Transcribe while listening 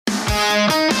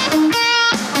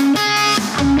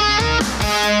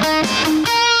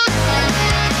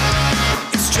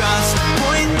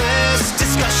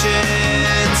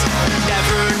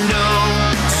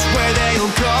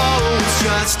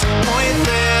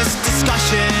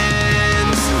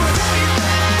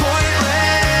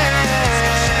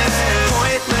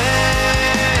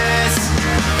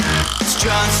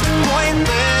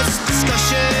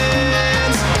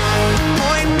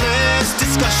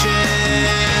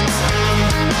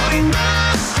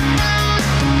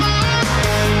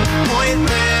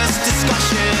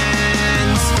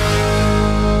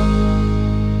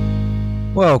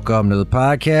Welcome to the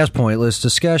podcast, Pointless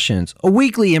Discussions, a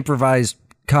weekly improvised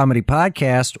comedy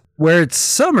podcast where it's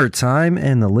summertime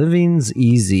and the living's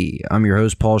easy. I'm your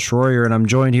host, Paul Schroyer, and I'm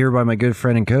joined here by my good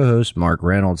friend and co-host, Mark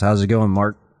Reynolds. How's it going,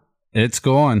 Mark? It's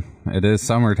going. It is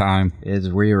summertime.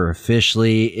 We are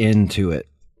officially into it.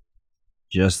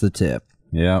 Just the tip.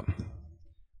 Yep.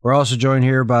 We're also joined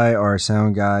here by our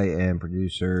sound guy and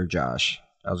producer, Josh.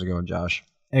 How's it going, Josh?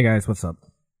 Hey guys, what's up?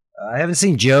 I haven't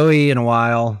seen Joey in a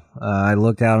while. I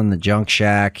looked out in the junk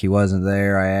shack. He wasn't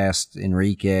there. I asked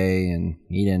Enrique, and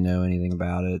he didn't know anything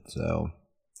about it. So,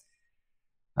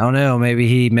 I don't know. Maybe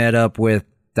he met up with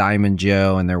Diamond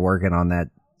Joe, and they're working on that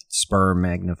sperm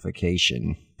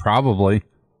magnification. Probably.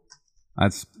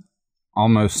 That's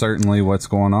almost certainly what's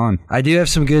going on. I do have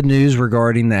some good news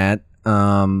regarding that.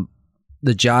 The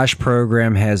Josh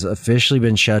program has officially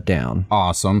been shut down.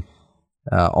 Awesome.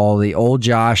 All the old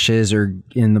Joshes are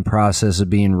in the process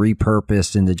of being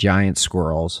repurposed into giant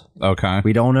squirrels. Okay.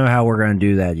 We don't know how we're going to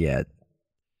do that yet.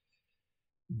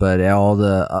 But all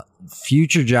the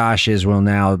future Joshes will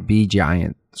now be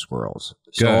giant squirrels.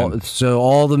 So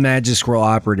all the Magic Squirrel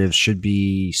operatives should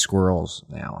be squirrels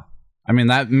now. I mean,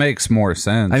 that makes more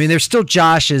sense. I mean, they're still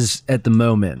Joshes at the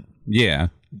moment. Yeah.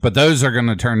 But those are going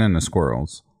to turn into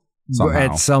squirrels somehow.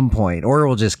 At some point. Or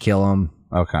we'll just kill them.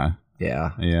 Okay.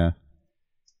 Yeah. Yeah.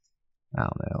 I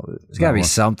don't know. There's got to be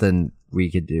something we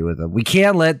could do with them. We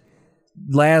can't let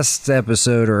last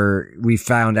episode, or we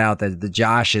found out that the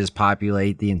Joshes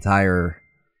populate the entire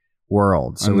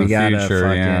world. So we got to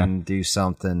fucking do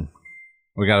something.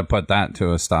 We got to put that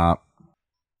to a stop.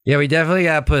 Yeah, we definitely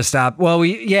got to put a stop. Well,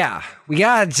 we got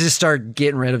to just start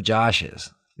getting rid of Joshes.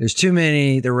 There's too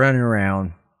many. They're running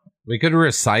around. We could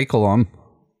recycle them.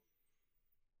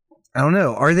 I don't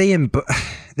know. Are they in...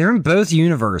 They're in both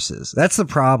universes. That's the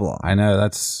problem. I know.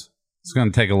 It's going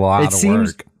to take a lot of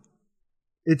work.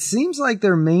 It seems like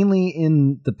they're mainly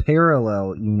in the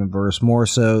parallel universe more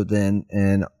so than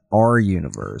in our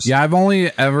universe. Yeah, I've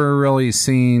only ever really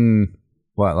seen,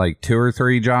 like 2 or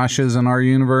 3 Joshes in our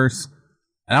universe.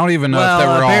 I don't even know if they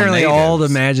were all apparently natives. all the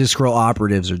Magic Scroll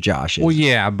operatives are Joshes. Well,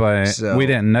 yeah, but we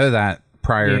didn't know that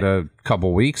prior to a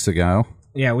couple weeks ago.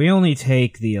 Yeah, we only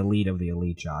take the elite of the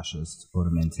elite Joshes to put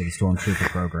them into the Stormtrooper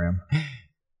program.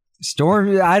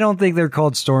 I don't think they're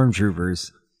called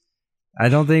Stormtroopers. I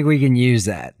don't think we can use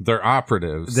that. They're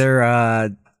operatives.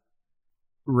 They're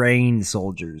rain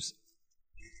soldiers.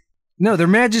 No, they're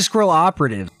Magic Scroll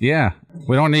operatives. Yeah,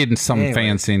 we don't need some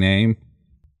fancy name.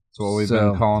 That's what we've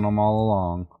been calling them all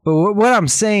along. But what I'm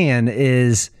saying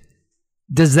is,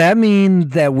 does that mean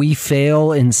that we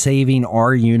fail in saving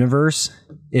our universe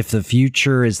if the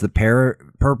future is the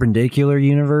perpendicular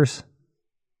universe?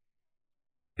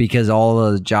 Because all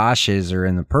of the Joshes are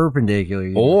in the perpendicular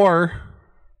universe. Or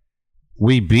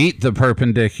we beat the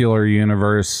perpendicular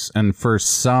universe, and for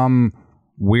some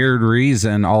weird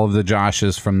reason, all of the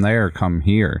Joshes from there come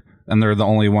here, and they're the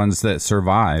only ones that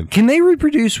survive. Can they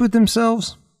reproduce with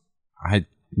themselves? I'm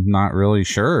not really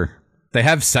sure. They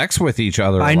have sex with each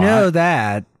other. I know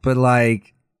that, but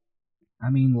like, I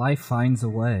mean, life finds a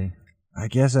way. I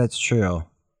guess that's true.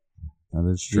 That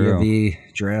is true. The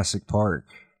Jurassic Park.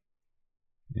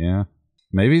 Yeah,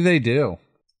 maybe they do.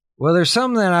 Well, there's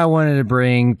something that I wanted to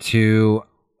bring to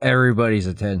everybody's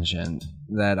attention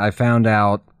that I found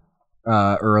out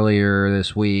earlier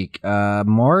this week.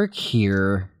 Mark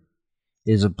here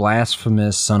is a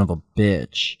blasphemous son of a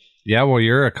bitch. Yeah, well,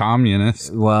 you're a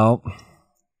communist. Well,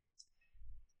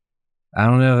 I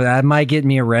don't know. That might get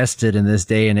me arrested in this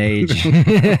day and age.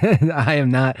 I am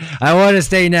not. I want to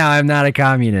stay now. I'm not a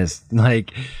communist.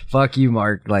 Like, fuck you,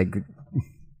 Mark. Like,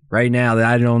 right now,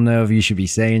 I don't know if you should be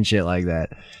saying shit like that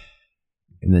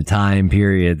in the time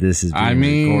period this is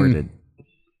being recorded.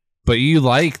 But you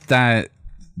like that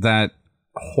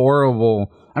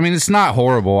horrible... I mean, it's not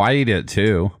horrible. I eat it,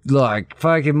 too. Look,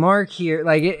 fucking Mark here.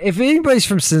 Like, if anybody's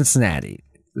from Cincinnati,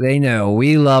 they know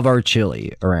we love our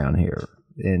chili around here.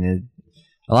 And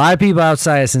a lot of people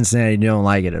outside of Cincinnati don't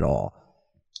like it at all.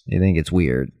 They think it's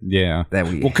weird. Yeah.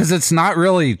 Well, because it's not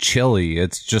really chili.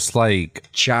 It's just like...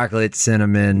 chocolate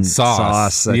cinnamon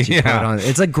sauce that you put on.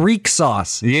 It's a Greek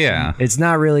sauce. Yeah. It's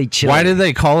not really chili. Why did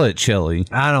they call it chili?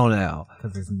 I don't know.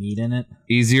 Because there's meat in it.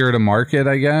 Easier to market,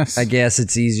 I guess. I guess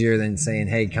it's easier than saying,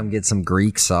 hey, come get some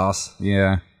Greek sauce.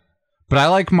 Yeah. But I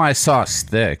like my sauce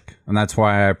thick, and that's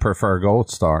why I prefer Gold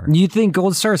Star. You think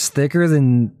Gold Star's thicker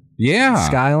than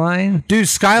Skyline? Dude,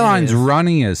 Skyline's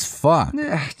runny as fuck.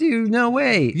 Dude, no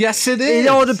way. Yes, it is. It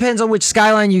all depends on which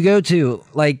Skyline you go to.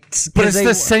 Like, but it's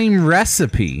the same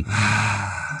recipe.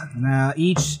 Now,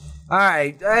 each... All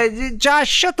right, Josh,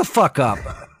 shut the fuck up.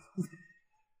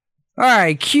 All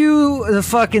right, cue the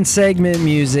fucking segment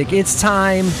music. It's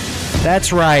time.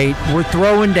 That's right. We're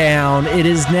throwing down. It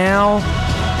is now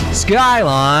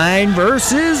Skyline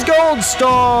versus Gold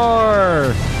Star.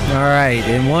 All right,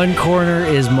 in one corner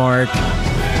is Mark,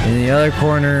 in the other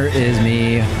corner is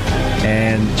me,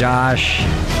 and Josh.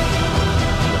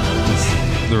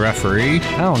 The referee?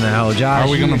 I don't know, Josh.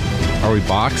 Are we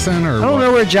boxing or I don't what?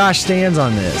 know where Josh stands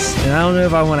on this, and I don't know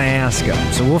if I want to ask him.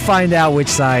 So we'll find out which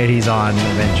side he's on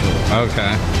eventually. Okay.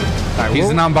 All right, He's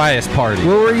an unbiased party.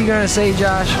 What were you gonna say,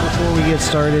 Josh? Before we get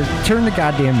started, turn the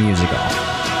goddamn music off.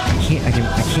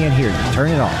 I can't hear you. Turn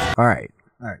it off. All right.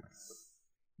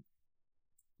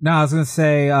 No, I was gonna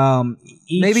say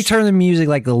Maybe turn the music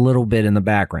like a little bit in the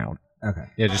background. Okay.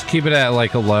 Yeah, just keep it at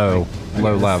like a low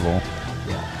level.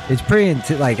 It's pretty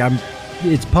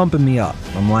it's pumping me up.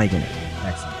 I'm liking it.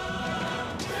 Excellent.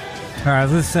 All right, I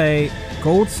was gonna say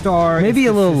Gold Star. Maybe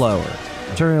a little lower.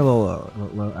 Turn it a little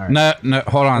lower. All right. No,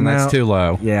 hold on. No. That's too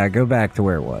low. Yeah, go back to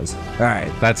where it was. All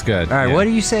right. That's good. All right. Yeah. What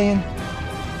are you saying?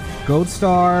 Gold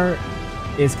Star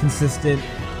is consistent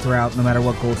throughout, no matter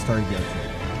what Gold Star you go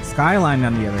to. Skyline,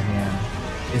 on the other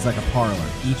hand, is like a parlor.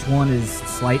 Each one is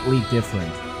slightly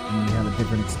different, and you have a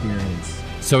different experience.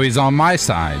 So he's on my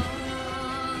side.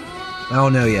 I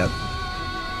don't know yet.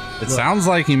 It sounds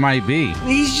like he might be.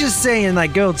 He's just saying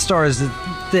like Gold Star is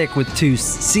thick with two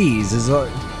C's.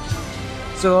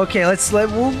 So okay,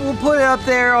 we'll put it up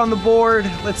there on the board.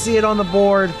 Let's see it on the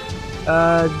board.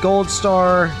 Gold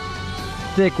Star,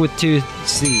 thick with two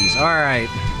C's. All right.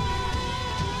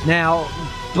 Now,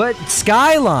 but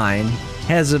Skyline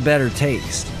has a better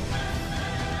taste.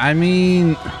 I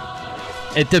mean,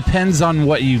 it depends on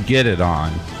what you get it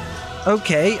on.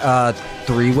 Okay,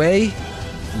 three-way.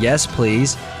 Yes,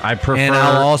 please. I prefer. And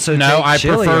I'll also no. take I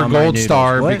chili prefer on my Gold noodles.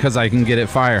 Star What? because I can get it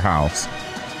Firehouse.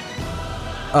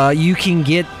 You can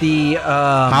get the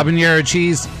Habanero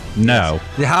cheese. No,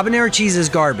 the habanero cheese is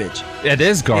garbage. it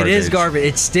is garbage. It is garbage.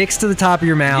 It sticks to the top of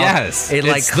your mouth. Yes, it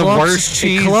like it's the clumps, worst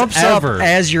cheese it clumps ever. up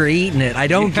as you're eating it. I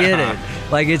don't get it.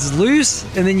 Like it's loose,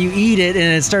 and then you eat it, and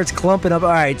it starts clumping up. All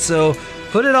right, so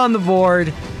put it on the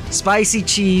board. Spicy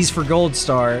cheese for Gold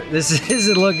Star. This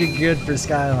isn't looking good for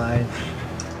Skyline.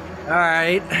 All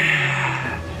right,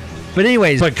 but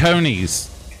anyways, But Conies,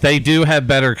 they do have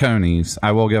better Conies.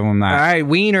 I will give them that. all right,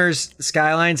 wieners.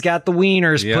 Skyline's got the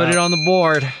wieners. Yeah. Put it on the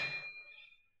board.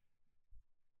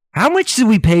 How much did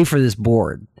we pay for this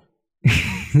board?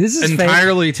 This is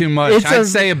Entirely too much. It's I'd a-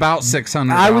 say about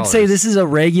 $600. I would say this is a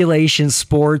regulation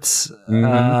sports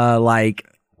Mm-hmm. like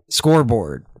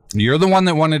scoreboard. You're the one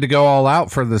that wanted to go all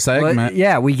out for the segment, But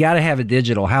yeah, we got to have a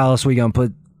digital. How else are we gonna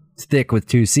put thick with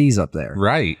two C's up there?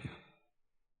 right?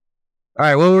 All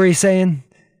right, what were we saying?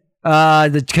 They got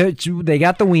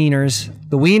the wieners.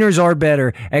 The wieners are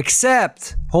better,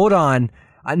 except hold on.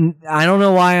 I don't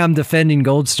know why I'm defending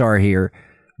Gold Star here,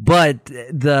 but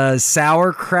the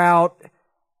sauerkraut,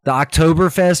 the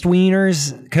Oktoberfest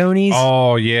wieners, Conies.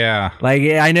 Oh yeah, Like,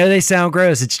 I know they sound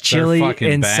gross. It's chili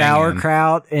fucking and banging.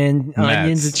 sauerkraut and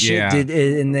onions and Mets, shit.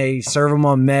 yeah. And they serve them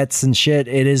on Mets and shit.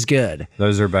 It is good.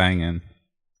 those are banging.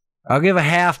 I'll give a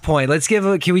half point.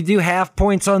 Can we do half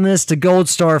points on this to Gold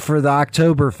Star for the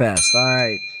Oktoberfest? All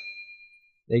right.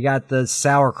 They got the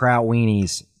sauerkraut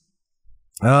weenies.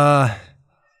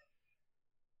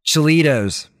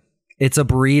 Chilitos. It's a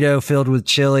burrito filled with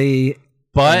chili.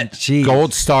 But and cheese.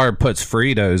 Gold Star puts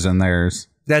Fritos in theirs.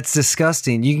 That's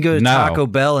disgusting. You can go to No. Taco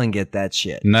Bell and get that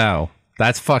shit. No,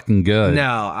 that's fucking good.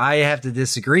 No, I have to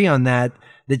disagree on that.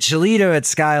 The Chilito at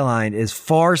Skyline is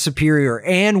far superior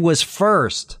and was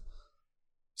first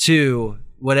to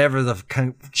whatever the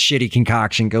shitty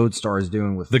concoction Gold Star is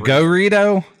doing with The free.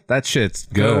 Go-Rito, that shit's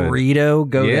good.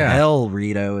 Go to Yeah. hell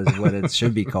Rito is what it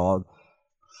should be called.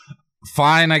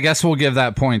 Fine, I guess we'll give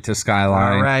that point to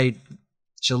Skyline. All right,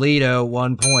 Chilito,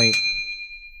 1 point.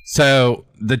 So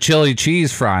the chili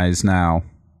cheese fries now.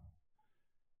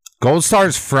 Gold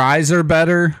Star's fries are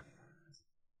better,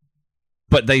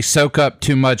 but they soak up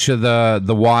too much of the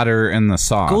water and the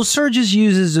sauce. Gold Star just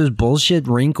uses those bullshit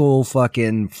wrinkle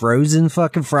fucking frozen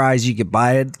fucking fries you could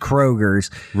buy at Kroger's.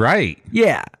 Right.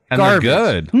 Yeah, And they're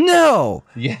garbage. good. No,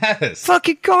 Yes.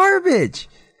 fucking garbage.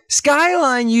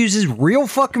 Skyline uses real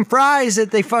fucking fries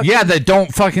that they fucking... Yeah, that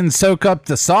don't fucking soak up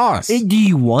the sauce. Do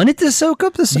you want it to soak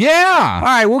up the sauce? All Yeah.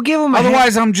 right, we'll give them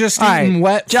Otherwise, I'm just eating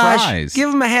wet Josh, fries. give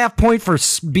him a half point for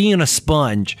being a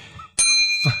sponge.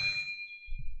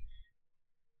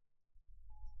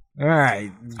 All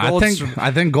right.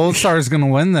 I think Gold Star is going to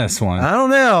win this one. I don't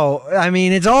know. I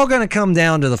mean, it's all going to come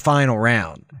down to the final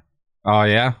round. Oh,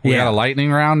 yeah? We Yeah. got a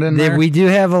lightning round in there? We do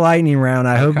have a lightning round.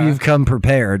 I hope Okay. you've come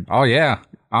prepared. Oh, yeah.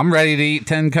 I'm ready to eat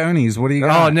 10 conies. What do you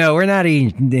got? Oh, no, we're not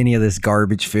eating any of this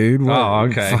garbage food. Oh,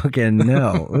 okay. Fucking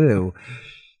no. Ew.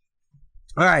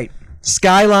 All right.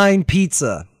 Skyline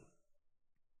Pizza.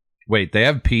 Wait, they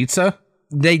have pizza?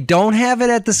 They don't have it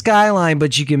at the Skyline,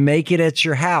 but you can make it at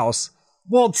your house.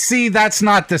 Well, see, that's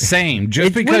not the same.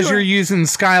 Just because you're using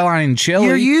Skyline chili.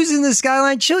 You're using the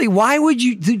Skyline chili. Why would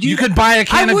you? You could buy a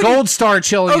can of Gold Star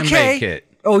chili and make it.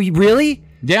 Oh, really?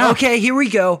 Yeah. Okay, here we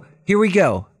go.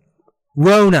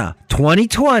 Rona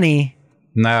 2020.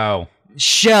 No.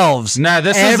 Shelves. No,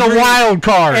 this is a wild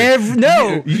card.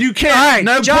 No. You can't. All right,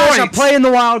 no Josh, points. I'm playing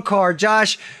the wild card.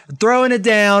 Josh, throwing it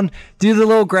down. Do the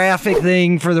little graphic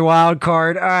thing for the wild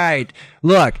card. All right.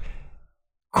 Look.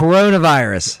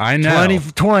 Coronavirus. I know.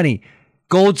 2020.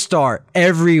 Gold Star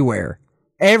everywhere.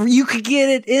 You could get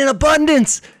it in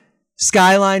abundance.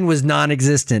 Skyline was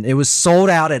non-existent. It was sold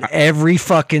out at every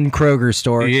fucking Kroger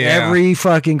store, every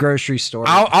fucking grocery store.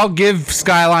 I'll give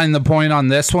Skyline the point on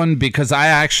this one because I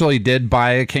actually did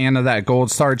buy a can of that Gold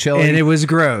Star chili, and it was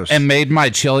gross. And made my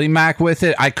chili mac with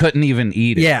it. I couldn't even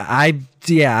eat it. Yeah,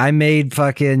 I made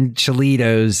fucking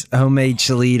Cholitos, homemade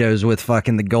Cholitos with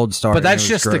fucking the Gold Star. But that's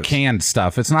just the canned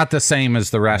stuff. It's not the same as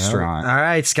the restaurant. All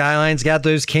right, Skyline's got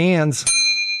those cans.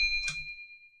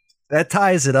 That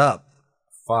ties it up.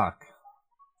 Fuck.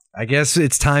 I guess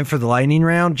it's time for the lightning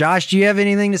round. Josh, do you have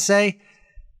anything to say?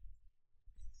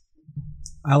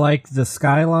 I like the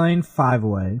Skyline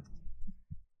 5-way.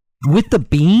 With the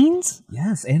beans?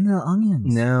 Yes, and the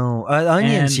onions. No.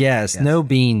 Onions, yes. No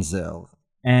beans, though.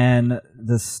 And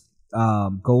the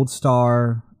Gold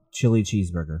Star chili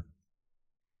cheeseburger.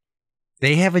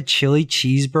 They have a chili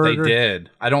cheeseburger? They did.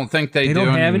 I don't think they do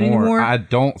don't have it anymore? I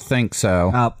don't think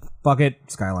so. Fuck it,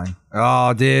 Skyline.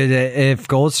 Oh, dude, if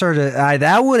Gold Star,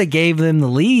 that would have gave them the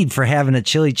lead for having a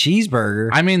chili cheeseburger.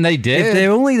 I mean, they did. If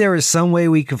only there was some way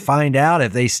we could find out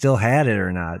if they still had it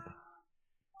or not.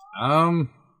 I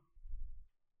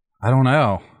don't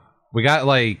know. We got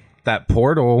like that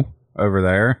portal over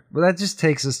there. Well, that just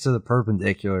takes us to the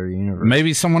perpendicular universe.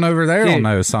 Maybe someone over there will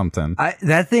know something.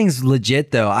 That thing's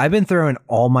legit, though. I've been throwing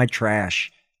all my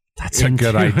trash. That's a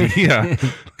good idea.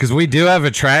 Because we do have a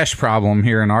trash problem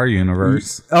here in our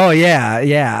universe. Oh,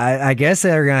 yeah. I guess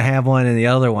they're going to have one in the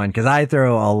other one because I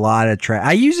throw a lot of trash.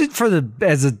 I use it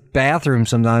as a bathroom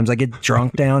sometimes. I get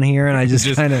drunk down here and I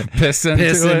just kind of piss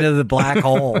into the black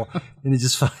hole. And it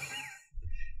just...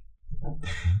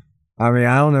 I mean,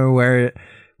 I don't know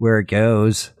where it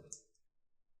goes.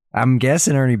 I'm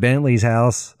guessing Ernie Bentley's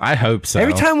house. I hope so.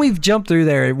 Every time we've jumped through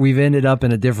there, we've ended up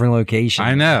in a different location.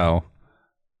 I know.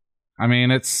 I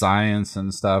mean, it's science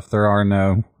and stuff. There are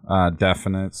no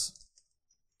definites.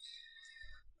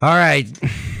 All right.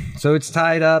 So it's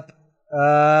tied up.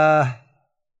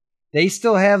 They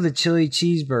still have the chili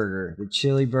cheeseburger. The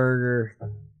chili burger.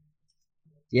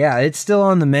 Yeah, it's still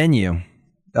on the menu.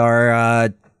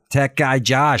 Our tech guy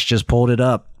Josh just pulled it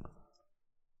up.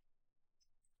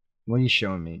 What are you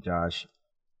showing me, Josh?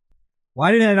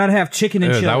 Why did I not have chicken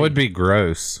and chili? That would be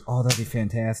gross. Oh, that'd be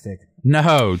fantastic.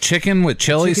 No, chicken with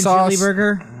chili sauce. Chili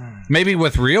burger? Maybe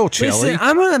with real chili. Listen,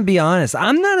 I'm going to be honest.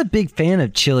 I'm not a big fan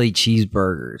of chili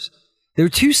cheeseburgers. They're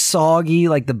too soggy,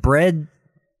 like the bread.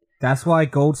 That's why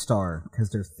Gold Star,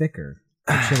 because they're thicker.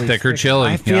 Thicker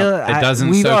chili. I feel it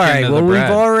doesn't soak into the bread.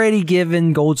 We've already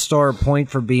given Gold Star a point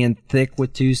for being thick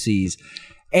with two C's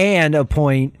and a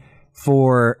point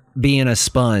for being a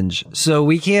sponge. So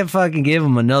we can't fucking give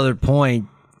them another point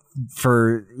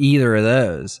for either of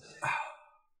those.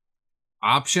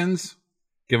 Options?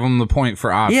 Give them the point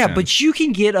for options. Yeah, but you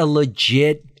can get a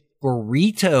legit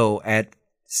burrito at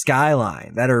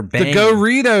Skyline that are banging. The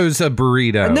Go-Rito's a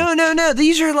burrito. No.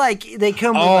 These are like, they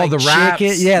come with like the wraps?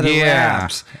 chicken. Yeah, the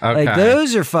wraps. Okay. Like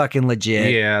those are fucking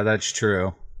legit. Yeah, that's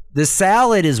true. The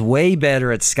salad is way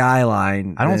better at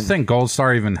Skyline. I don't think Gold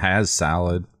Star even has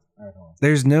salad.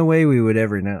 There's no way we would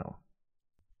ever know.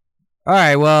 All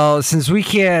right, well, since we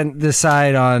can't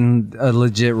decide on a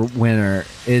legit winner,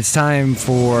 it's time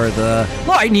for the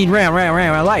lightning round.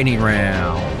 Lightning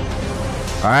round.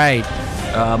 All right.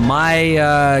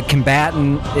 My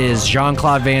combatant is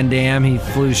Jean-Claude Van Damme. He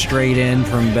flew straight in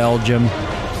from Belgium.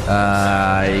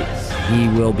 He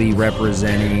will be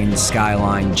representing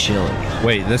Skyline Chili.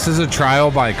 Wait, this is a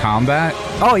trial by combat?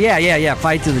 Oh, yeah.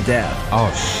 Fight to the death.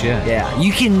 Oh, shit. Yeah.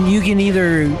 You can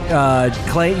either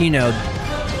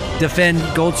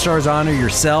defend Gold Star's honor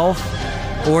yourself,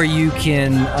 or you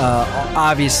can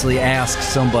obviously ask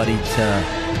somebody to,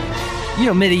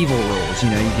 medieval rules. You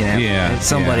can have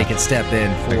somebody can step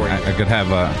in for you. I could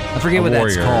have I forget what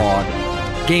warrior. that's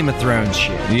called. Game of Thrones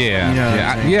shit.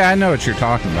 Yeah. I know what you're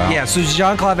talking about. Yeah, so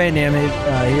Jean-Claude Van Damme,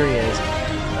 here he is.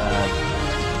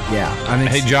 Yeah. I mean,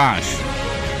 Hey, Josh.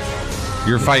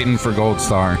 You're fighting for Gold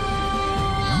Star. No,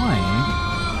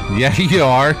 I Yeah, you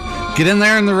are. Get in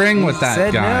there in the ring with that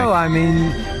said guy. no. I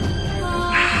mean,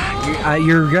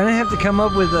 you're gonna have to come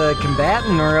up with a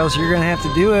combatant, or else you're gonna have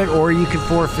to do it, or you could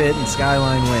forfeit and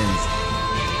Skyline wins.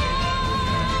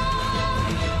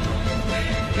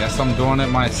 Guess I'm doing it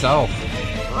myself.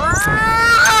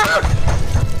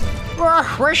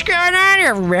 What's going on,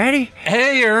 everybody?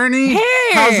 Hey, Ernie. Hey.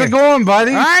 How's it going,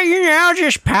 buddy?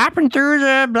 Just popping through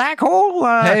the black hole.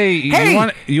 Hey,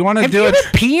 you want to have do you it?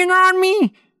 been peeing on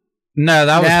me? No,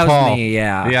 that was Paul. me,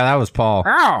 yeah. Yeah, that was Paul.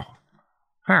 Oh.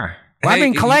 Huh. Well, I've Hey,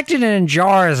 been collecting it in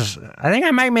jars. I think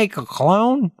I might make a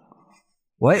clone.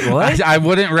 What? I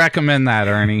wouldn't recommend that,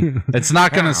 Ernie. It's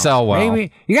not going to sell well.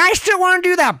 Maybe. You guys still want to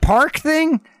do that park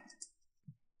thing?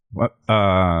 What?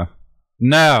 No.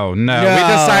 We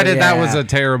decided that yeah. was a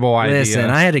terrible idea. Listen,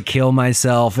 I had to kill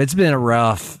myself. It's been a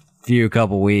rough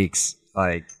couple weeks.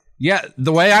 Yeah,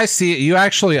 the way I see it, you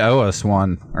actually owe us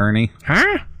one, Ernie.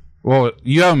 Huh? Well,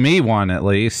 you owe me one at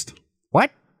least. What?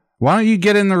 Why don't you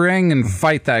get in the ring and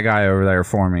fight that guy over there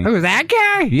for me? Who's that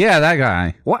guy? Yeah, that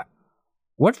guy. What?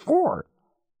 What for?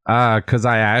 Because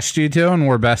I asked you to, and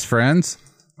we're best friends.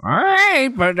 All right,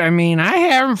 but I mean, I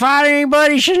haven't fought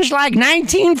anybody since like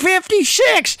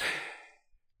 1956.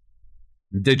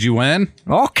 Did you win?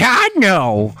 Oh, God,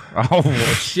 no. Oh,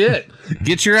 well, shit.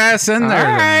 Get your ass in there.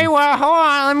 All right, then. well, hold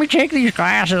on. Let me take these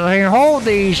glasses and hold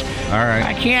these. All right.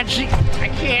 I can't see.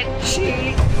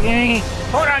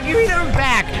 Hold on, give me those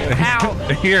back.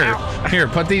 Ow. Here,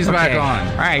 put these back Okay. on.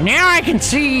 All right, now I can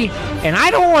see, and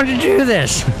I don't want to do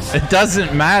this. It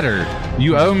doesn't matter.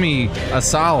 You owe me a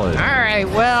solid. All right,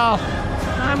 well,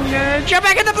 I'm gonna jump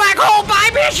back in the black hole. Bye,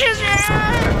 bitches.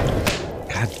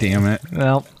 God damn it.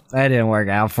 Well, that didn't work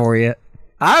out for you.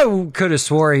 I could have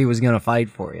swore he was gonna fight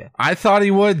for you. I thought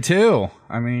he would too.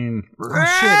 I mean,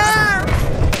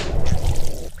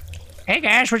 Hey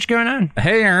guys, what's going on?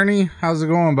 hey Ernie, how's it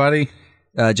going, buddy?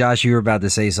 Josh, you were about to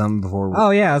say something before. Oh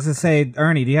yeah, I was gonna say,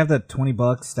 Ernie, do you have the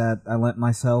 $20 that I lent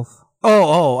myself?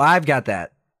 Oh, I've got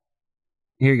that.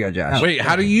 Here you go, Josh. Wait,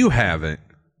 how do you have it?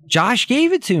 Josh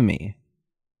gave it to me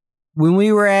when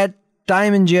we were at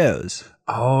Diamond Joe's.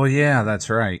 Oh yeah, that's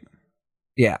right.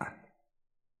 Yeah.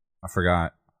 I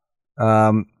forgot.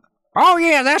 Oh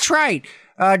yeah, that's right.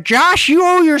 Josh, you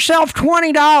owe yourself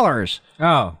 $20.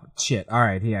 Oh shit! All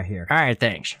right, yeah, here. All right,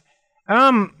 thanks.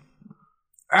 All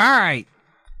right.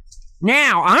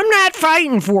 Now, I'm not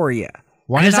fighting for you.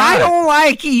 Why Because I not? don't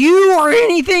like you or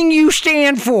anything you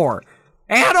stand for.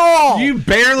 At all. You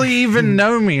barely even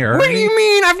know me, Ernie. What do you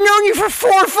mean? I've known you for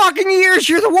 4 fucking years.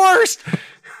 You're the worst.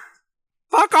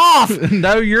 Fuck off.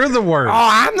 No, you're the worst. Oh,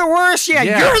 I'm the worst? Yeah,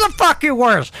 Yeah. you're the fucking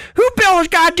worst. Who built a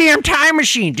goddamn time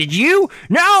machine? Did you?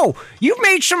 No. You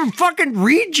made some fucking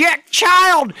reject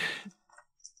child.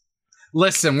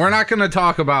 Listen, we're not going to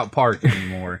talk about Park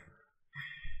anymore.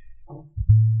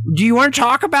 Do you want to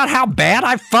talk about how bad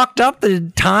I fucked up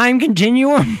the time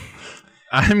continuum?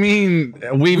 I mean,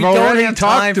 we've We don't already have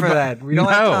talked time for about that. We don't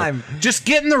have time. Just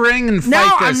get in the ring and fight No,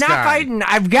 this I'm not guy. fighting.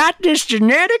 I've got this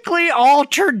genetically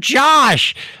altered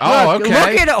Josh. Oh, Look,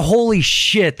 okay. Look at it. Holy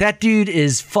shit. That dude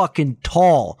is fucking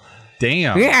tall.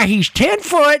 Damn. Yeah, he's 10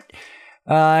 foot.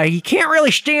 He can't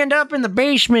really stand up in the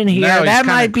basement here. No, he's That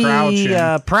kinda might be crouching.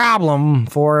 a problem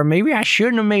for him. Maybe I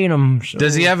shouldn't have made him. So.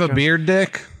 Does he have a beard,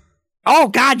 Dick? Oh,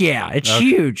 God, yeah. It's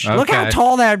huge. Look how okay.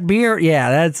 tall that beard. Yeah,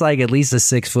 that's like at least a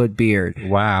 6-foot beard.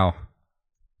 Wow.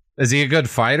 Is he a good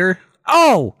fighter?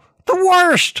 Oh, the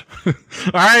worst. All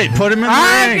right, put him in the All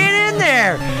right, ring. get in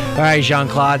there. All right,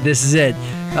 Jean-Claude, this is it.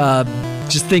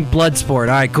 Just think Bloodsport.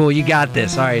 All right, cool. You got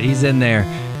this. All right, he's in there.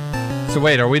 So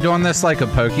wait, are we doing this like a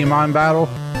Pokemon battle?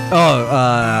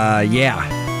 Oh,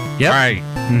 yeah. Yep. All right.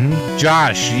 Mm-hmm.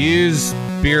 Josh, use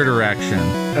beard erection.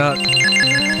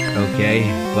 Okay.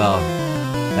 Well,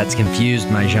 that's confused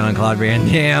my Jean-Claude Van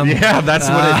Damme. Yeah, that's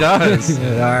what it does. All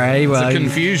right. Well, It's a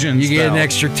confusion you get an spell.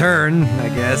 extra turn, I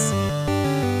guess.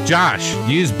 Josh,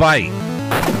 use bite.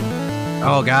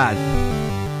 Oh God.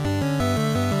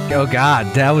 Oh God,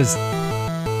 that was.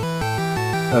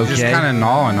 Okay. Just kind of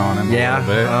gnawing on him a little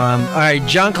bit. All right,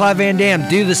 Jean-Claude Van Damme,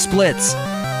 do the splits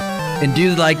and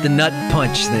do like the nut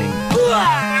punch thing.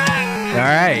 All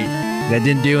right, that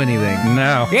didn't do anything.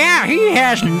 No. Yeah, he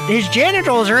has his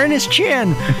genitals are in his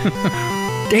chin.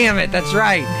 Damn it, that's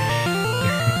right.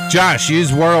 Josh,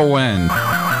 use whirlwind.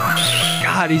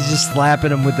 God, he's just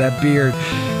slapping him with that beard.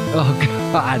 Oh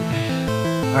God.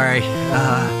 All right,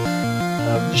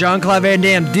 Jean-Claude Van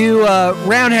Damme, do a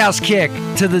roundhouse kick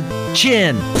to the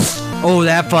chin. Oh,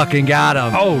 that fucking got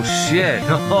him. Oh shit.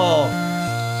 Oh.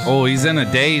 Oh, he's in a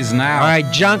daze now. All right,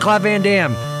 Jean-Claude Van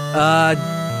Damme,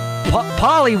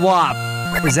 Polywop.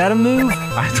 Is that a move?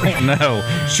 I don't know.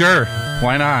 Sure,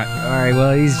 why not? All right,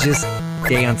 well, he's just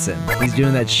dancing. He's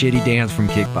doing that shitty dance from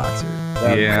Kickboxer.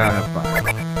 Yeah.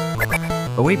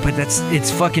 Oh, wait, but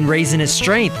it's fucking raising his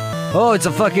strength. Oh, it's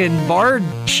a fucking bard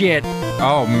shit.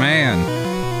 Oh, man.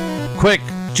 Quick,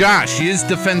 Josh, use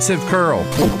defensive curl. All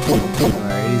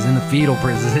right, he's in the fetal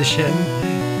position.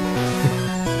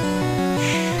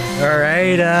 All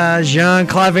right,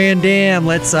 Jean-Claude Van Damme,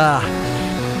 let's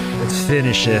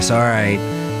finish this. All right.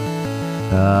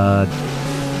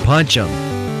 Punch him.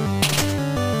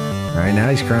 All right, now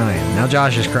he's crying. Now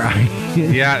Josh is crying.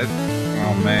 Yeah.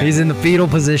 Oh, man. He's in the fetal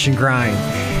position crying.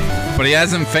 But he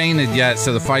hasn't fainted yet,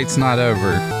 so the fight's not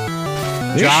over.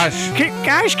 Josh.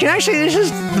 Guys, can I say this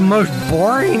is the most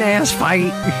boring ass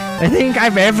fight I think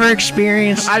I've ever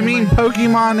experienced? I mean,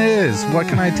 Pokemon is. What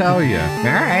can I tell you? All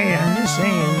right, I'm just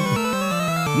saying.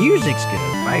 Music's good.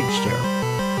 Fight's terrible.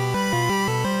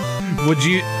 Would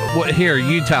you... here,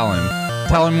 you tell him.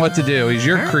 Tell him what to do. He's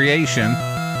your creation.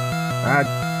 All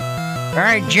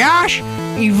right, Josh,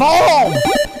 evolve!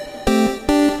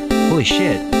 Holy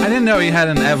shit. I didn't know he had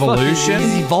an evolution.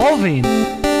 He's evolving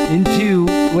into...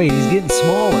 Wait, he's getting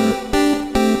smaller.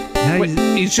 Now Wait,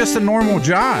 he's just a normal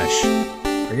Josh.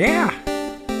 Yeah.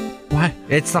 What?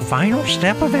 It's the final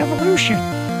step of evolution.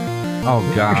 Oh,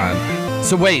 God.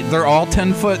 So wait, they're all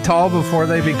 10 foot tall before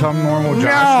they become normal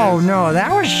Joshes? No,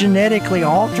 that was genetically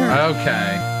altered.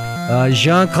 Okay.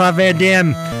 Jean-Claude Van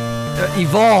Damme,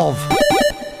 evolve.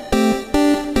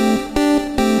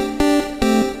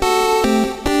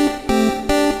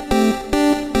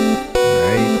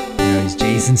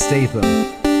 Jason Statham.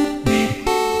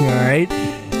 All right.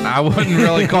 I wouldn't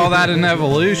really call that an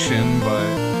evolution, but...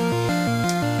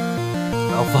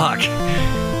 Oh, fuck.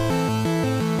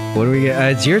 What do we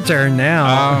get? It's your turn now.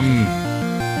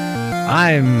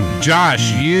 I'm...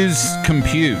 Josh, use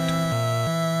compute. I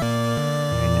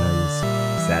know, he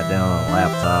sat down on a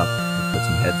laptop, put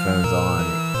some headphones on.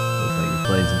 Looks like he's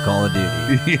playing some Call of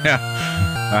Duty. Yeah.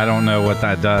 I don't know what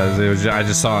that does. I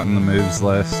just saw it in the moves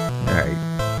list. All right.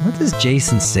 What does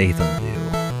Jason Statham do?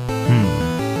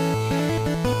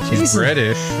 He's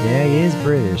British. Yeah, he is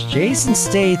British. Jason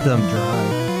Statham.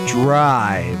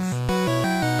 Drive.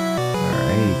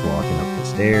 Alright, he's walking up the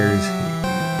stairs.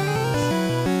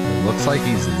 It looks like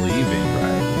he's leaving,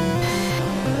 right?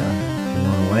 Yeah. He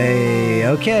went away.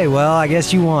 Okay, well, I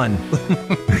guess you won.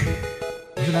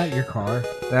 Isn't that your car?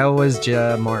 That was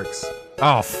Mark's.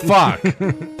 Oh, fuck.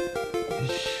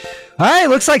 Alright,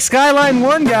 looks like Skyline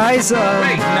won, guys. Wait,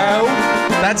 no.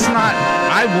 That's not...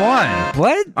 I won.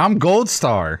 What? I'm Gold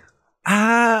Star.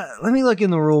 Let me look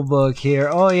in the rule book here.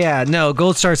 Oh, yeah. No,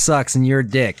 Gold Star sucks and you're a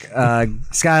dick.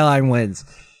 Skyline wins.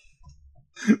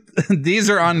 These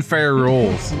are unfair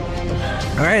rules.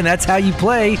 Alright, and that's how you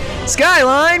play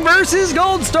Skyline versus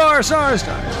Gold Star. Star.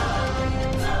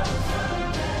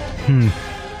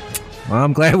 Well,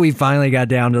 I'm glad we finally got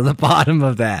down to the bottom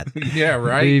of that. Yeah,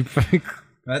 right?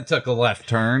 That took a left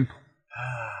turn.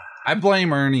 I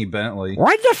blame Ernie Bentley.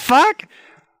 What the fuck?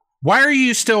 Why are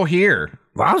you still here?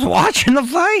 Well, I was watching the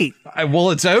fight. Well,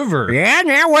 it's over. Yeah,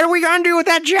 now what are we going to do with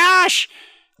that Josh?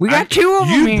 We got two of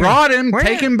them. You brought him. Where?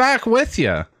 Take him back with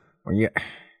you. Yeah.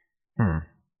 Do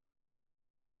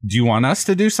you want us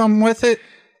to do something with it?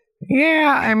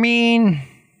 Yeah, I mean,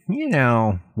 you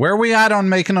know. Where are we at on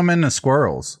making them into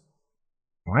squirrels?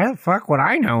 Why the fuck would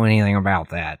I know anything about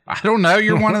that? I don't know.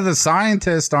 You're one of the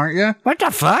scientists, aren't you? What the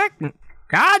fuck?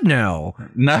 God, no.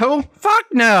 No? Fuck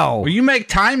no. Well, you make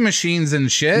time machines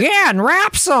and shit. Yeah, and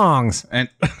rap songs. And,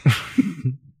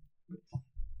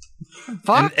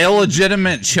 fuck. And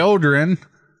illegitimate children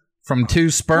from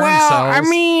 2 sperm cells. Well, I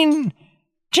mean,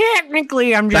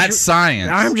 technically, I'm just... That's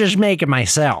science. I'm just making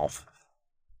myself.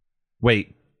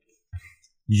 Wait.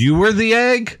 You were the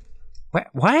egg?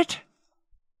 What?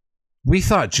 We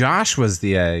thought Josh was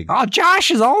the egg. Oh,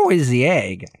 Josh is always the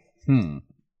egg.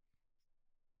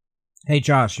 Hey,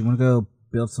 Josh, you want to go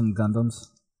build some Gundams?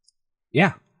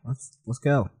 Yeah, let's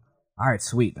go. All right,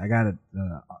 sweet. I got a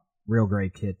real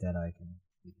great kit that I can...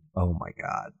 Oh, my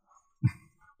God.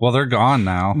 Well, they're gone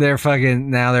now. They're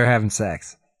having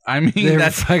sex. I mean,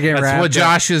 that's what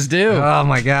Joshes do. Oh,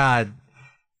 my God.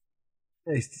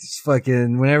 It's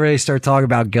fucking, whenever they start talking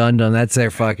about Gundam, that's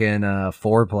their fucking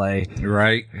foreplay.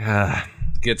 Right.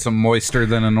 Get some moister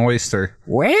than an oyster.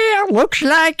 Well, looks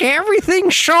like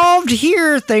everything's solved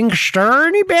here, thanks to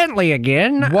Ernie Bentley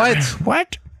again. What?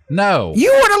 What? No.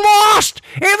 You would have lost!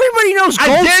 Everybody knows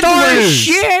Gold Star is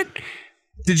shit!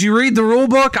 Did you read the rule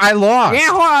book? I lost. Yeah,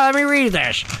 hold on, let me read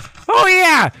this. Oh,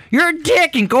 yeah, you're a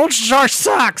dick and Gold Star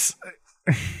sucks.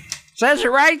 Says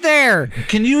it right there.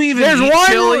 Can you even There's eat one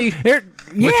chili there,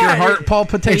 with your heart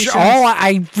palpitations? It's all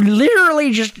I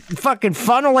literally just fucking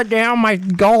funnel it down my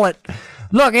gullet.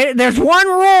 Look, there's one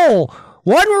rule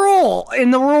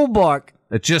in the rule book.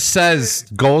 It just says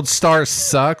Gold Star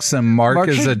sucks and Mark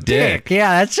is a dick.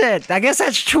 Yeah, that's it. I guess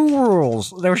that's 2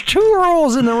 rules. There's 2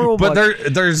 rules in the rule book.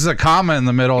 But there's a comma in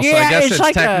the middle, so I guess it's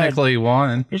like technically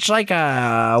one. It's like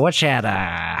what's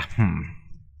that? An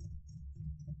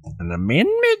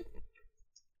amendment?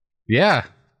 Yeah.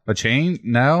 A chain?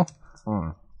 No.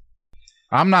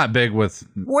 I'm not big with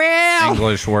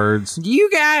English words.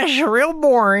 You guys are real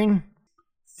boring.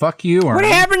 Fuck you, Ernie. What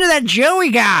happened to that Joey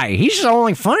guy? He's the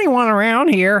only funny one around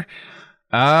here.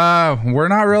 We're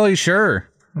not really sure.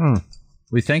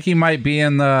 We think he might be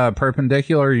in the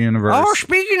perpendicular universe. Oh,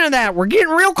 speaking of that, we're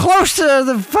getting real close to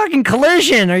the fucking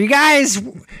collision. Are you guys...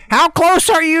 How close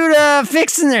are you to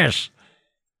fixing this?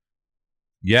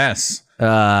 Yes.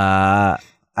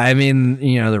 I mean,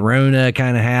 the Rona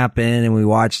kind of happened, and we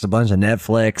watched a bunch of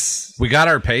Netflix. We got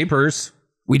our papers.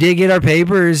 We did get our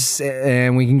papers,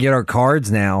 and we can get our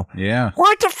cards now. Yeah.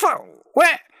 What the fuck?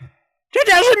 What? It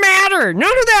doesn't matter. None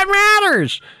of that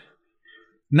matters.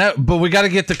 No, but we got to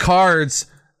get the cards,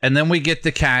 and then we get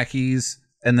the khakis,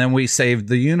 and then we save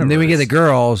the universe. And then we get the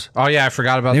girls. Oh, yeah, I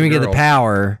forgot about then the girls. Then we get the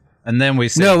power. And then we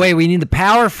save No, wait, we need the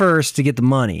power first to get the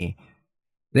money.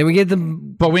 Then we get the...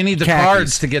 But we need the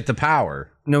cards to get the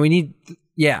power. No, we need...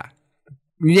 Yeah.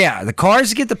 Yeah, the cards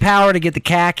to get the power, to get the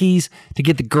khakis, to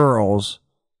get the girls.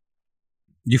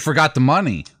 You forgot the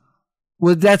money.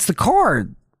 Well, that's the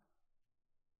card.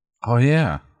 Oh,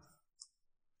 yeah.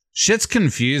 Shit's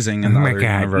confusing in the other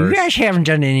universe. You guys haven't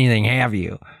done anything, have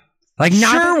you? Like,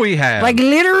 sure we have. Like,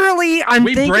 literally,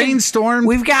 we brainstormed.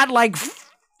 We've got, like,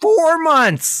 4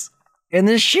 months, and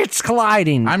this shit's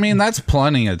colliding. I mean, that's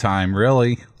plenty of time,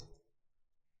 really.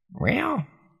 Well.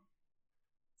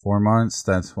 4 months,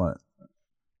 that's what?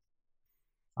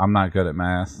 I'm not good at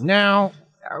math. Now,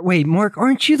 wait, Mark,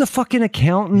 aren't you the fucking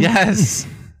accountant? Yes.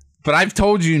 But I've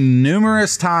told you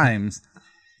numerous times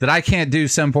that I can't do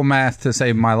simple math to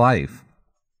save my life.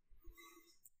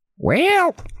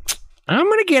 Well, I'm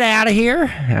going to get out of here.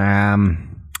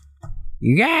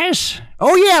 You guys?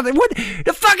 Oh, yeah,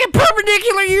 the fucking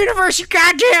perpendicular universe, you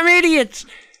goddamn idiots.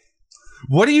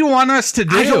 What do you want us to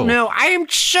do? I don't know. I am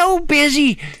so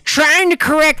busy trying to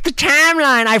correct the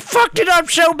timeline. I fucked it up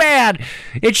so bad.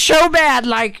 It's so bad,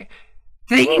 like...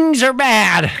 Things are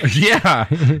bad.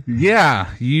 Yeah,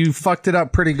 you fucked it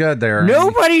up pretty good there.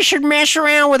 Nobody should mess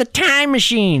around with a time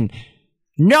machine.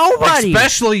 Nobody.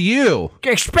 Especially you.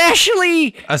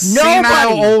 Especially a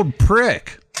senile old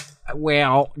prick.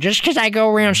 Well, just because I go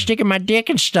around sticking my dick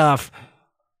and stuff,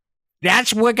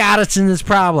 that's what got us in this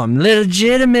problem.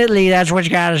 Legitimately, that's what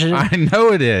got us in. I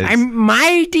know it is.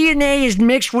 My DNA is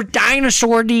mixed with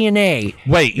dinosaur DNA.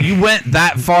 Wait, you went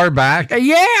that far back?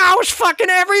 Yeah, I was fucking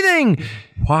everything.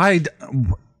 Why?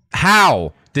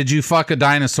 How did you fuck a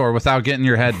dinosaur without getting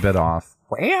your head bit off?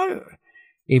 Well,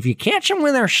 if you catch them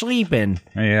when they're sleeping,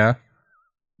 yeah,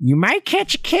 you might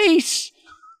catch a case.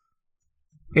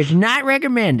 It's not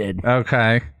recommended.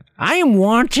 Okay. I am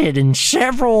wanted in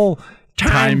several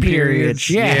time periods.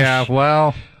 Yes. Yeah,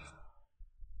 well,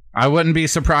 I wouldn't be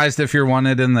surprised if you're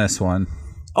wanted in this one.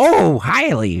 Oh,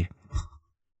 highly.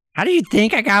 How do you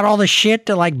think I got all the shit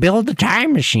to, like, build the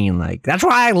time machine? Like, that's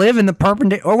why I live in the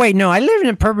perpendicular... Oh, wait, no, I live in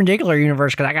the perpendicular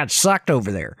universe because I got sucked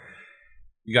over there.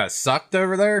 You got sucked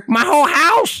over there? My whole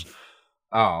house!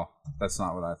 Oh, that's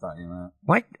not what I thought you meant.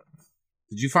 What?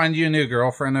 Did you find you a new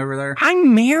girlfriend over there?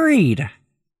 I'm married.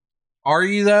 Are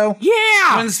you, though?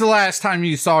 Yeah! When's the last time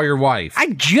you saw your wife? I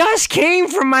just came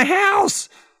from my house.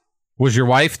 Was your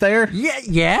wife there? Yeah.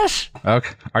 Yes.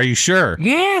 Okay. Are you sure?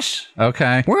 Yes.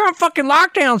 Okay. We're on fucking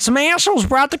lockdown. Some assholes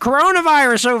brought the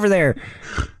coronavirus over there.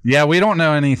 Yeah, we don't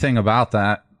know anything about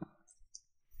that.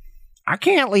 I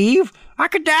can't leave. I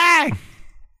could die.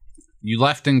 You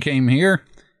left and came here?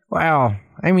 Well,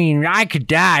 I mean, I could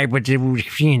die, but it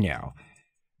was, you know.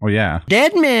 Well, yeah.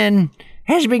 Dead men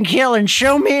has been killing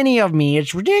so many of me.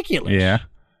 It's ridiculous. Yeah.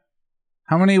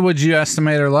 How many would you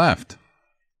estimate are left?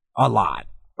 A lot.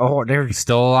 Oh, there's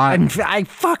still a lot. I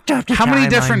fucked up the How many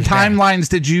different timelines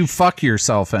did you fuck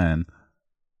yourself in?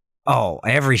 Oh,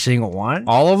 every single one.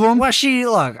 All of them? Well, see,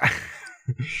 look,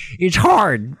 it's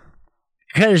hard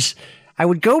because I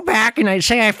would go back and I'd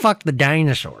say I fucked the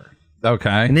dinosaur.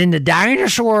 Okay. And then the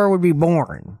dinosaur would be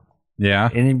born.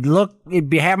 Yeah. And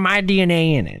it'd have my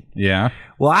DNA in it. Yeah.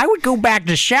 Well, I would go back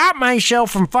to stop myself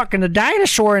from fucking the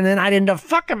dinosaur, and then I'd end up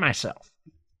fucking myself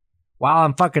while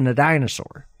I'm fucking the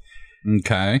dinosaur.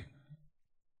 Okay.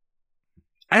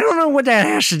 I don't know what that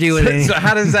has to do with it. So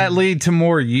how does that lead to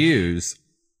more use?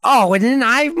 Oh, and then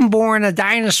I'm born a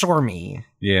dinosaur me.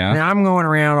 Yeah. And I'm going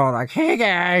around all like, hey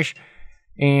guys,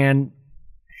 and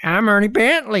I'm Ernie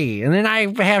Bentley. And then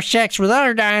I have sex with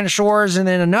other dinosaurs, and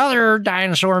then another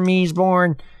dinosaur me's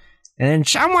born. And then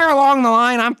somewhere along the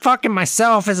line, I'm fucking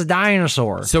myself as a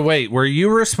dinosaur. So wait, were you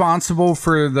responsible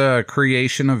for the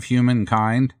creation of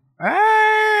humankind?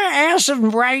 As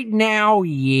of right now,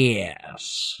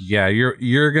 yes. Yeah,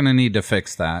 you're gonna need to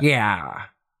fix that. Yeah.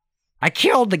 I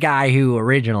killed the guy who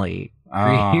originally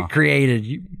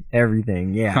created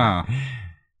everything. Yeah. Huh.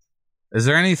 Is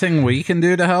there anything we can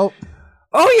do to help?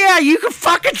 Oh, yeah, you can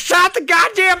fucking stop the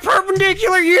goddamn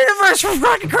perpendicular universe from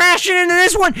fucking crashing into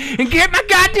this one and get my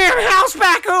goddamn house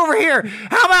back over here.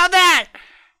 How about that?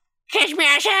 Catch me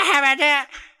outside. How about that?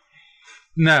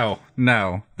 No.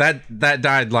 That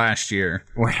died last year.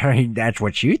 Well, that's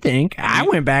what you think. I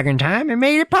went back in time and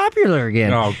made it popular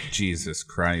again. Oh, Jesus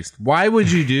Christ. Why would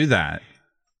you do that?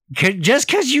 Just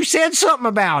because you said something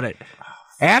about it.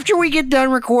 After we get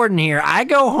done recording here, I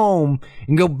go home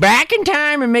and go back in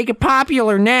time and make it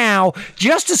popular now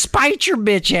just to spite your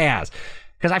bitch ass.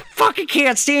 Because I fucking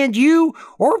can't stand you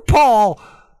or Paul.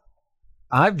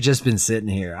 I've just been sitting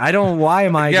here. Why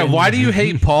am I... Yeah, why do you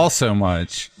hate Paul so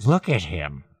much? Look at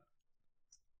him.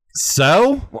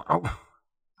 So?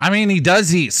 I mean, he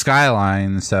does eat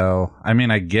Skyline, so, I mean,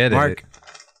 I get Mark, it.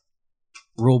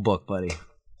 Rule book, buddy.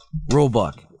 Rule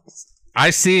book. I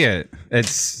see it.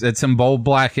 It's in bold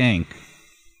black ink.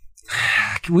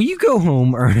 Will you go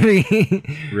home, Ernie?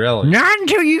 Really? Not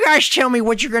until you guys tell me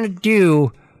what you're going to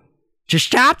do to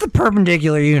stop the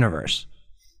perpendicular universe.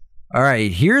 All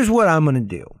right, here's what I'm going to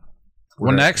do.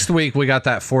 Well, next week we got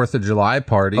that 4th of July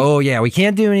party. Oh, yeah, we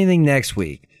can't do anything next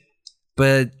week.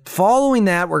 But following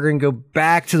that, we're going to go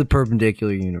back to the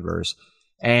perpendicular universe.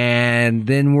 And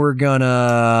then we're going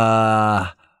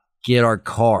to get our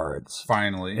cards.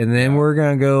 Finally. And then we're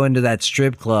going to go into that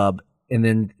strip club and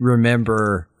then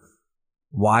remember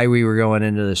why we were going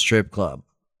into the strip club.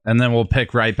 And then we'll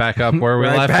pick right back up where we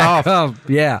left off.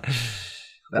 Yeah.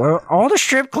 Well, all the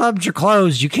strip clubs are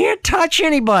closed. You can't touch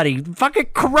anybody. Fucking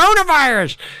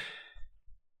coronavirus.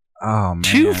 Oh, man.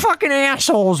 2 fucking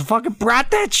assholes fucking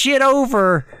brought that shit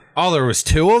over. Oh, there was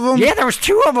 2 of them? Yeah, there was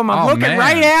 2 of them. I'm looking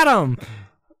right at them.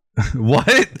 What?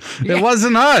 Yeah. It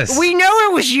wasn't us. We know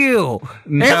it was you.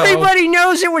 No. Everybody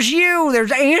knows it was you.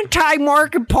 There's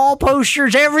anti-Mark and Paul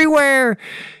posters everywhere.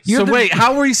 Wait,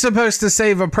 how are we supposed to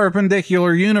save a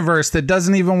perpendicular universe that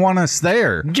doesn't even want us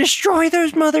there? Destroy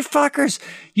those motherfuckers.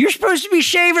 You're supposed to be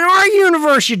saving our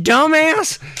universe, you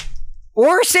dumbass.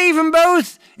 Or save them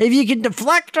both if you can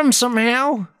deflect them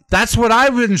somehow. That's what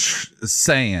I've been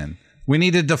saying. We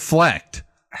need to deflect.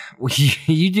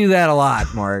 You do that a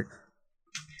lot, Mark.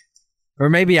 Or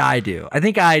maybe I do. I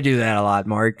think I do that a lot,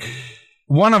 Mark.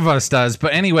 One of us does.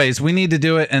 But anyways, we need to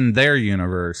do it in their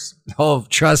universe. Oh,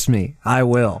 trust me. I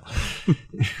will.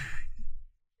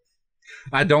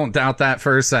 I don't doubt that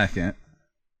for a second.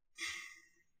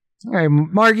 All right,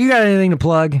 Mark, you got anything to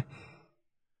plug?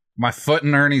 My foot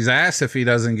in Ernie's ass if he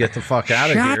doesn't get the fuck out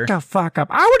of here. Shut the fuck up.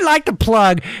 I would like to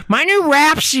plug my new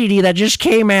rap CD that just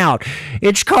came out.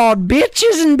 It's called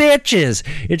Bitches and Bitches.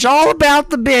 It's all about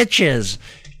the bitches.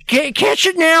 Catch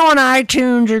it now on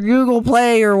iTunes or Google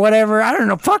Play or whatever. I don't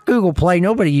know. Fuck Google Play.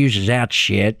 Nobody uses that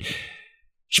shit.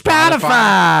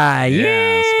 Spotify.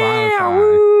 Yeah, Spotify.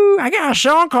 Woo. I got a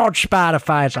song called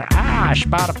Spotify. It's like,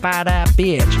 Spotify that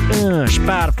bitch.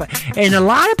 Spotify. And a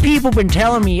lot of people have been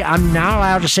telling me I'm not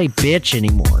allowed to say bitch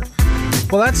anymore.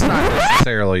 Well, that's not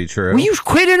necessarily true. Will you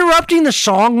quit interrupting the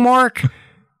song, Mark?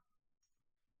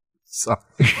 Sorry.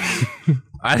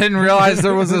 I didn't realize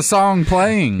there was a song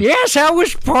playing. Yes, that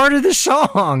was part of the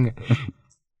song.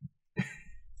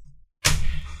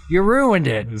 You ruined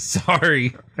it.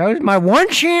 Sorry. That was my one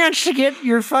chance to get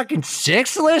your fucking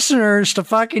 6 listeners to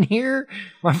fucking hear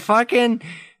my fucking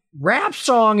rap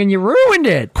song, and you ruined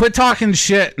it. Quit talking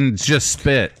shit and just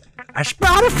spit. I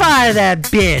Spotify that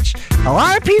bitch. A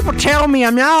lot of people tell me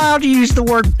I'm not allowed to use the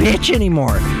word bitch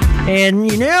anymore.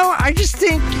 And, you know, I just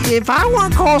think if I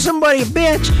want to call somebody a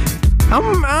bitch, I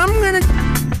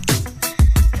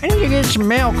need to get some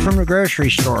milk from the grocery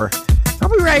store. I'll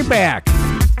be right back.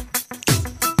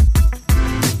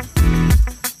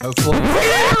 Hopefully.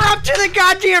 Interrupt to the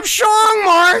goddamn song,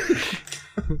 Mark!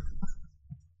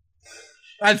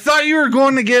 I thought you were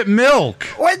going to get milk.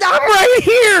 Wait, I'm right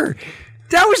here!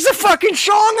 That was the fucking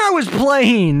song I was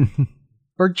playing!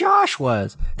 Or Josh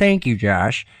was. Thank you,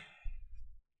 Josh.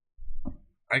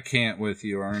 I can't with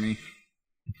you, Arnie.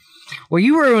 Well,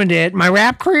 you ruined it. My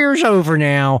rap career's over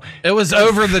now. It was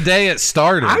over the day it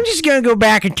started. I'm just going to go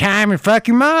back in time and fuck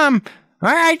your mom.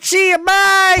 All right, see ya.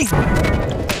 Bye.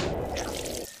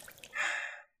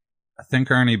 I think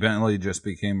Ernie Bentley just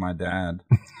became my dad.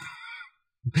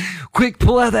 Quick,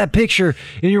 pull out that picture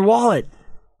in your wallet.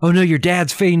 Oh, no, your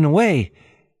dad's fading away.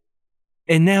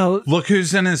 And now Look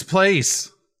who's in his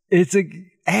place. it's a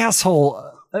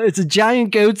asshole. It's a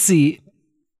giant goatsy.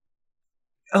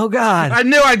 Oh, God. I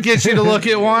knew I'd get you to look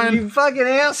at You one. fucking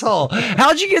asshole.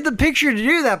 How'd you get the picture to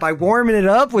do that? By warming it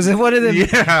up? Was it one of them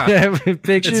Yeah.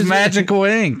 pictures? It's magical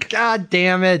ink. God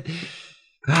damn it.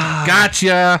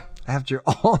 Gotcha. After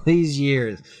all these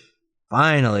years.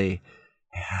 Finally.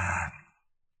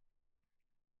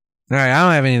 All right, I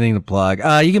don't have anything to plug.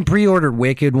 You can pre-order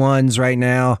Wicked Ones right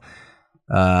now.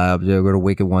 Go to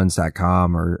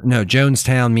wickedones.com or no,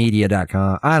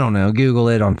 jonestownmedia.com. I don't know. Google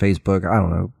it on Facebook. I don't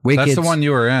know. That's the one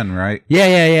you were in, right?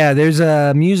 Yeah. There's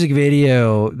a music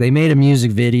video. They made a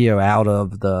music video out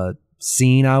of the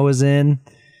scene I was in.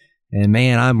 And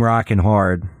man, I'm rocking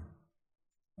hard.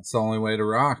 That's the only way to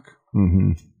rock.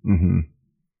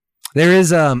 There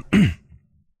is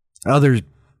other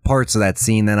parts of that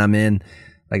scene that I'm in.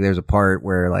 Like there's a part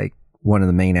where like one of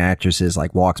the main actresses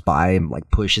like walks by and like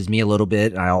pushes me a little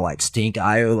bit, and I all like stink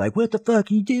eye, like what the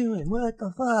fuck are you doing? What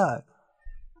the fuck?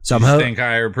 So I'm Think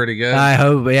I are pretty good.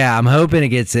 I'm hoping it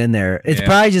gets in there. It's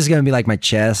probably just gonna be like my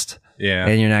chest, Yeah.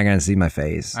 and you're not gonna see my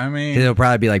face. I mean, It'll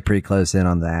probably be like pretty close in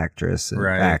on the actress, and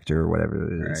Right. actor, or whatever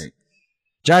it is. right.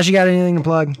 Josh, you got anything to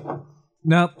plug?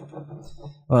 Nope.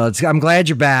 Well, I'm glad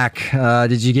you're back.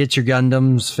 Did you get your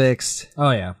Gundams fixed?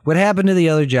 Oh, yeah. What happened to the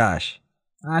other Josh?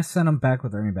 I sent him back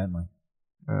with Ernie Bentley.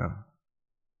 Oh,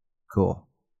 cool.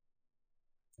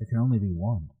 There can only be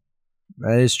one.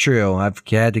 That is true. I've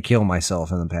had to kill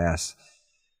myself in the past.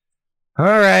 All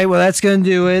right, well, that's going to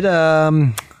do it.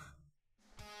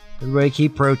 Everybody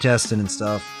keep protesting and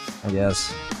stuff, I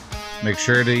guess. Make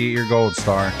sure to eat your gold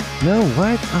star. No,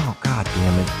 what? Oh, God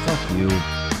damn it. Fuck you.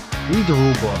 Read the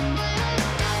rule book.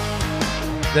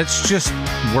 That's just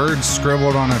words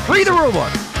scribbled on a piece Read the of- rule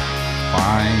book.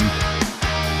 Fine.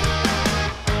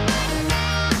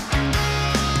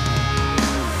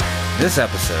 This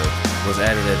episode was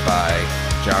edited by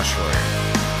Josh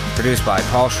Schroyer, produced by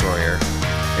Paul Schroyer,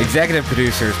 executive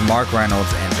producers Mark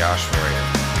Reynolds and Josh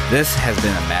Schroyer. This has been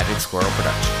a Magic Squirrel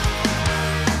production.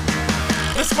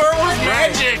 The squirrel was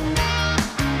magic!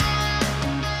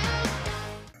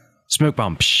 Smoke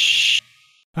bomb. Psh.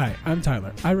 Hi, I'm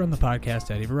Tyler. I run the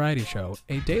Podcast Eddie Variety Show,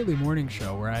 a daily morning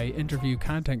show where I interview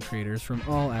content creators from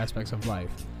all aspects of life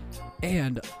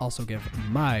and also give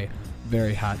my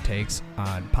very hot takes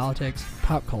on politics,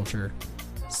 pop culture,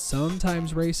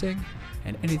 sometimes racing,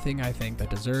 and anything I think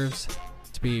that deserves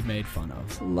to be made fun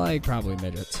of, like probably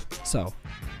midgets. So,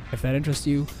 if that interests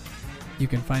you, you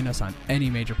can find us on any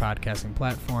major podcasting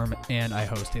platform, and I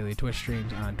host daily Twitch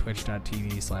streams on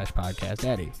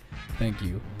twitch.tv/podcastaddy. Thank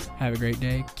you. Have a great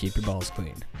day. Keep your balls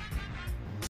clean.